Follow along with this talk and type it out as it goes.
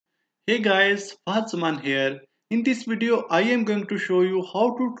Hey guys, Fahad here. In this video, I am going to show you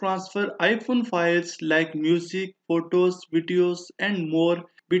how to transfer iPhone files like music, photos, videos and more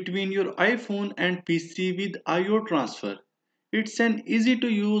between your iPhone and PC with IOTransfer. It's an easy to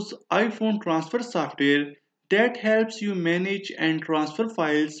use iPhone transfer software that helps you manage and transfer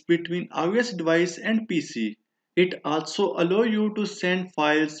files between iOS device and PC. It also allows you to send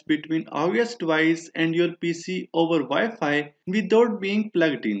files between iOS device and your PC over Wi-Fi without being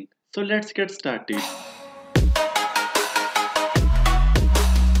plugged in. So let's get started.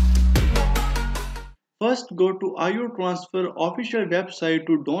 First go to IOTransfer official website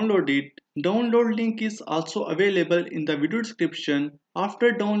to download it. Download link is also available in the video description.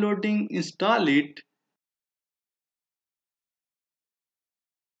 After downloading, install it.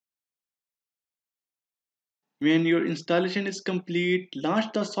 When your installation is complete, launch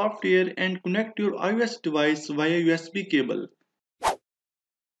the software and connect your iOS device via USB cable.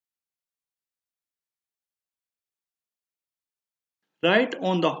 Right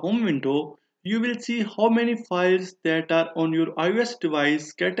on the home window, you will see how many files that are on your iOS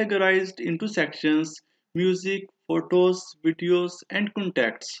device categorized into sections: music, photos, videos, and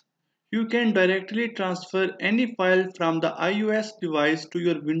contacts. You can directly transfer any file from the iOS device to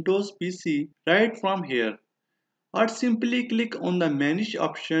your Windows PC right from here, or simply click on the Manage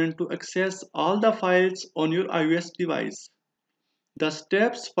option to access all the files on your iOS device. The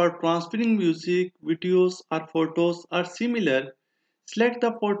steps for transferring music, videos or photos are similar. Select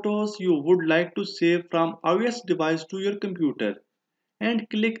the photos you would like to save from iOS device to your computer and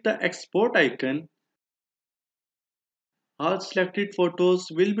click the export icon. All selected photos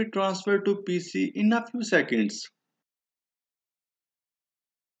will be transferred to PC in a few seconds.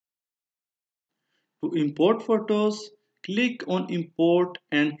 To import photos, click on Import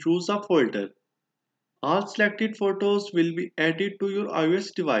and choose a folder. All selected photos will be added to your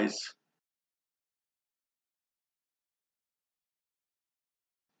iOS device.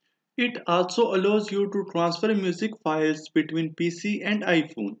 It also allows you to transfer music files between PC and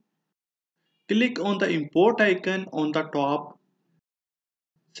iPhone. Click on the import icon on the top,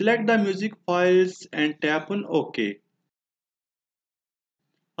 select the music files and tap on OK.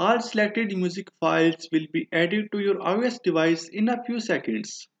 All selected music files will be added to your iOS device in a few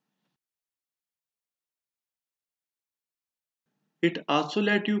seconds. It also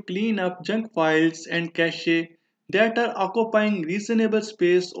lets you clean up junk files and cache that are occupying reasonable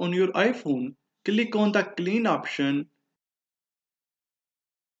space on your iPhone. Click on the Clean option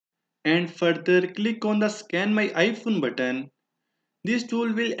and further click on the Scan My iPhone button. This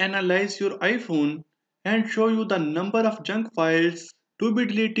tool will analyze your iPhone and show you the number of junk files to be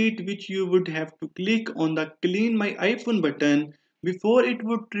deleted, which you would have to click on the Clean My iPhone button before it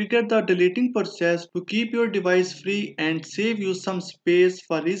would trigger the deleting process to keep your device free and save you some space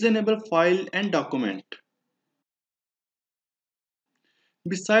for reasonable file and document.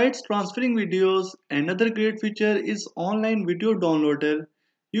 Besides transferring videos, another great feature is online video downloader.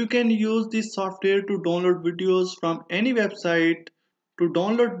 You can use this software to download videos from any website. To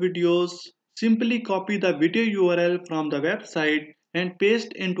download videos, simply copy the video URL from the website and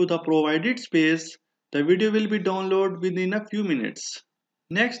paste into the provided space. The video will be downloaded within a few minutes.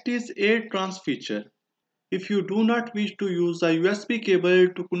 Next is AirTrans feature. If you do not wish to use a USB cable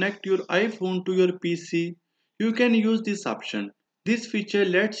to connect your iPhone to your PC, you can use this option. This feature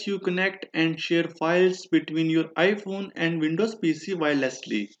lets you connect and share files between your iPhone and Windows PC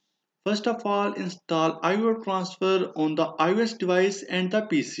wirelessly. First of all, install IOTransfer on the iOS device and the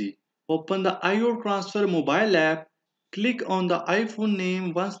PC. Open the IOTransfer mobile app, click on the iPhone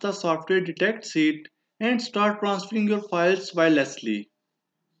name once the software detects it, and start transferring your files wirelessly.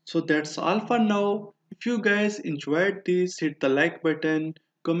 So that's all for now. If you guys enjoyed this, hit the like button,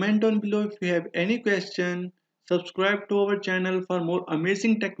 comment down below if you have any question, subscribe to our channel for more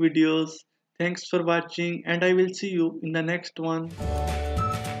amazing tech videos. Thanks for watching and I will see you in the next one.